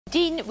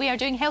Dean, we are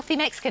doing healthy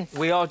Mexican.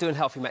 We are doing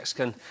healthy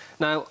Mexican.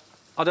 Now,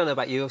 I don't know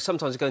about you,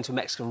 sometimes you go into a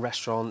Mexican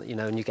restaurant, you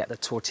know, and you get the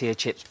tortilla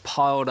chips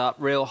piled up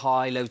real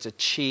high, loads of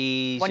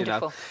cheese, Wonderful.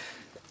 you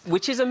know,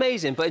 which is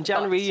amazing. But in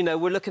January, you know,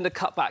 we're looking to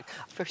cut back.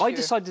 For sure. I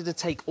decided to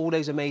take all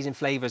those amazing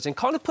flavours and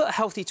kind of put a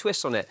healthy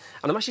twist on it.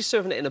 And I'm actually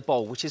serving it in a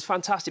bowl, which is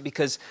fantastic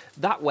because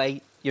that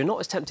way you're not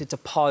as tempted to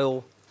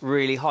pile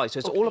really high. So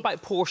it's all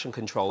about portion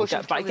control.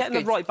 Getting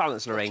the right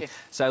balance, Lorraine.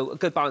 So a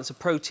good balance of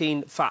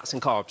protein, fats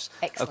and carbs.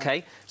 Excellent.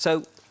 OK?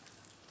 So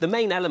the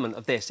main element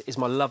of this is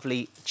my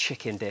lovely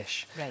chicken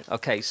dish. Right.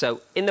 OK, so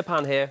in the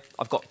pan here,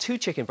 I've got 2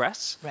 chicken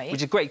breasts,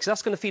 which is great because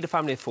that's going to feed a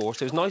family of 4,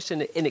 so it's nice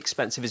and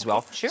inexpensive as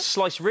well. Sure.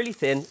 Slice really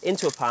thin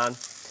into a pan,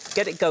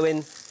 get it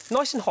going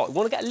nice and hot. We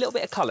want to get a little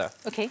bit of colour.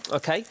 OK.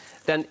 OK,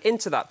 then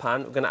into that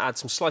pan, we're going to add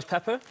some sliced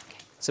pepper,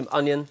 some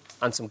onion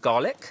and some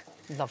garlic.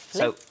 Lovely.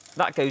 So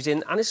that goes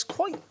in, and it's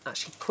quite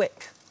actually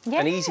quick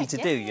and easy to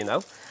do, you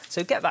know.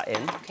 So get that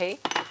in. OK.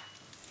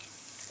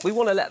 We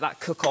want to let that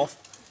cook off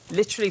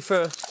literally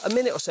for a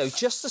minute or so,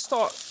 just to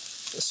start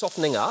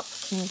softening up.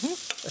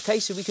 OK,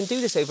 so we can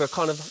do this over a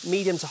kind of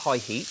medium to high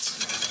heat.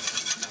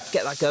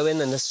 Get that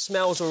going, and the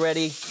smells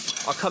already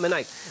are coming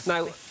out.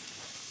 Now,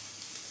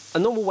 a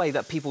normal way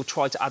that people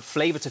try to add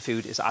flavour to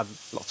food is add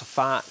lots of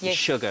fat and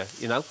sugar,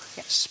 you know.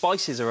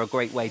 Spices are a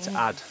great way to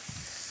add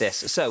this.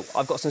 So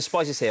I've got some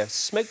spices here.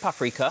 Smoked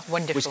paprika,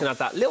 which can add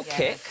that little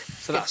kick,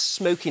 so that's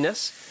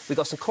smokiness. We've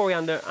got some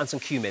coriander and some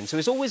cumin. So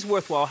it's always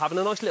worthwhile having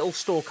a nice little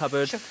store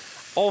cupboard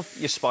of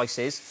your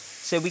spices.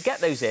 So we get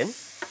those in,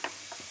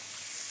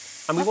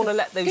 and we want to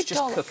let those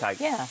just cook out.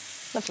 Yeah,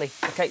 lovely.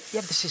 OK, yeah,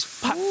 this is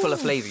packed full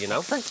of flavour, you know.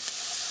 Excellent.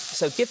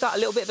 So give that a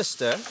little bit of a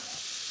stir,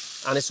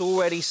 and it's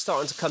already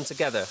starting to come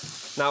together.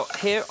 Now,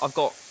 here I've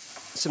got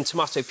some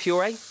tomato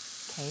puree,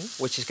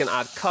 which is going to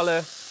add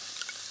colour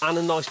and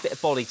a nice bit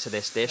of body to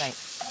this dish.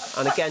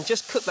 And again,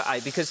 just cook that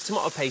out because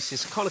tomato paste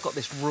has kind of got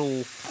this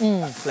raw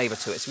flavour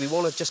to it. So we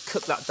want to just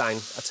cook that down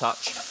a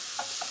touch.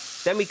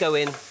 Then we go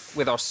in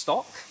with our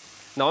stock.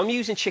 Now, I'm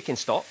using chicken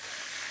stock,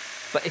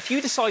 but if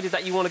you decided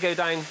that you want to go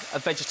down a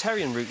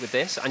vegetarian route with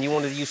this and you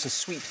wanted to use some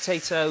sweet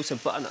potatoes, some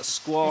butternut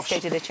squash...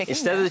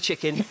 Instead of the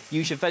chicken,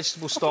 use your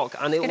vegetable stock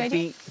and it will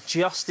be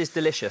just as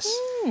delicious.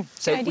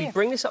 So we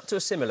bring this up to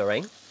a simmer,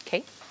 Lorraine.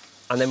 OK.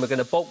 And then we're going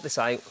to bulk this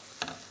out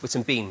with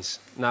some beans.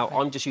 Now,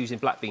 I'm just using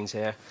black beans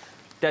here.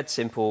 Dead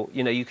simple.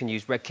 You know, you can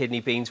use red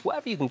kidney beans,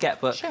 whatever you can get,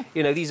 but,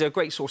 you know, these are a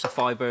great source of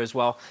fibre as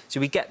well. So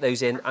we get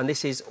those in, and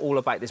this is all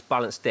about this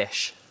balanced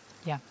dish.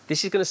 Yeah.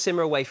 This is going to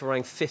simmer away for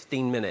around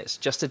 15 minutes,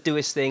 just to do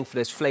its thing, for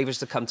those flavours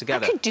to come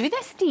together. I could do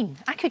this, Dean.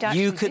 I could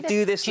actually You could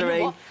do this, Lorraine. You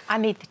know what? I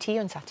made the tea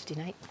on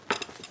Saturday night.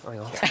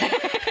 Hang on.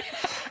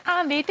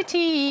 I made the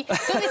tea.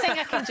 It's the only thing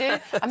I can do.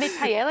 I made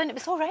paella and it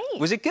was all right.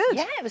 Was it good?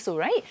 Yeah, it was all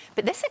right.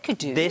 But this I could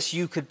do. This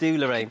you could do,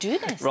 Lorraine. I could do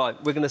this.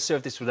 Right, we're going to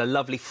serve this with a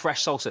lovely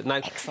fresh salsa. Now,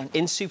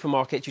 in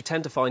supermarkets, you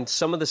tend to find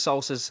some of the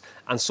salsas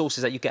and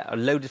sauces that you get are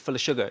loaded full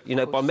of sugar. You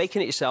know, by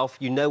making it yourself,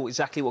 you know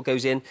exactly what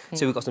goes in.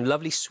 So we've got some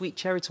lovely sweet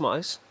cherry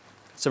tomatoes,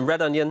 some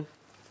red onion,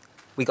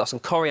 we got some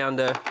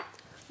coriander,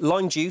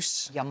 lime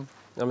juice. Yum.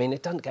 I mean,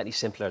 it doesn't get any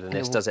simpler than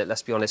this, does it?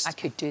 Let's be honest. I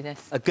could do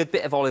this. A good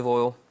bit of olive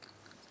oil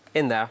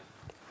in there.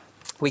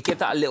 We give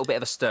that a little bit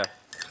of a stir,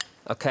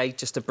 OK,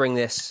 just to bring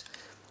this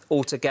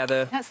all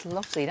together. That's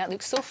lovely. That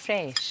looks so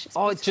fresh.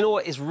 Do you know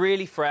what? It's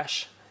really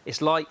fresh.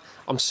 It's light.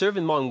 I'm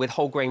serving mine with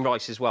whole grain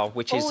rice as well,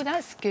 which is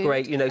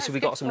great. You know, so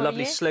we've got some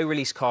lovely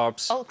slow-release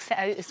carbs. Bulks it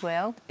out as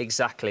well.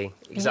 Exactly.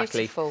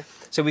 Beautiful.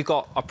 So we've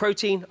got our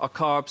protein, our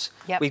carbs.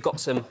 We've got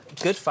some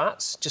good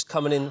fats just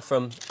coming in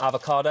from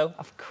avocado.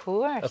 Of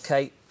course.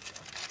 OK.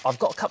 I've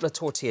got a couple of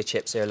tortilla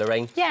chips here,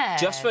 Lorraine. Yeah.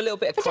 Just for a little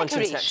bit of crunch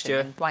and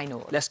texture. Why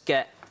not? Let's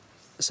get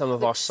some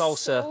of our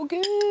salsa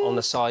on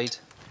the side.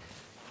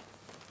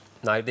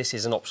 Now, this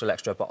is an optional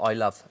extra, but I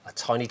love a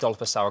tiny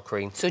dollop of sour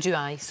cream. So do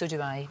I, so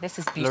do I. This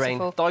is beautiful.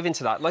 Lorraine, dive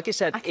into that. Like I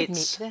said, I could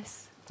make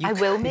this. I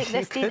will make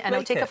this, Dean, and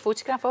I'll take a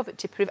photograph of it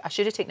to prove... I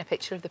should have taken a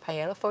picture of the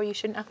paella for you,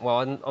 shouldn't I?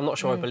 Well, I'm not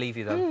sure I believe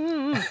you,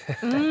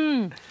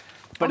 though.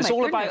 But it's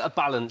all about a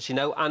balance, you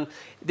know, and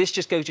this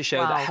just goes to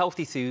show that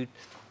healthy food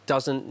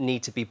doesn't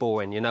need to be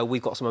boring, you know.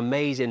 We've got some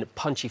amazing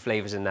punchy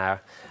flavours in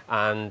there,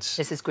 and...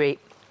 This is great.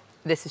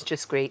 This is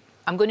just great.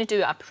 I'm going to do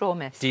it, I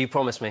promise. Do you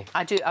promise me?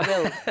 I do, I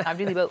will. I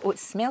really will. Oh, it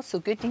smells so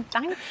good, Dean.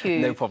 Thank you.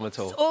 No problem at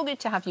all. So good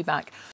to have you back.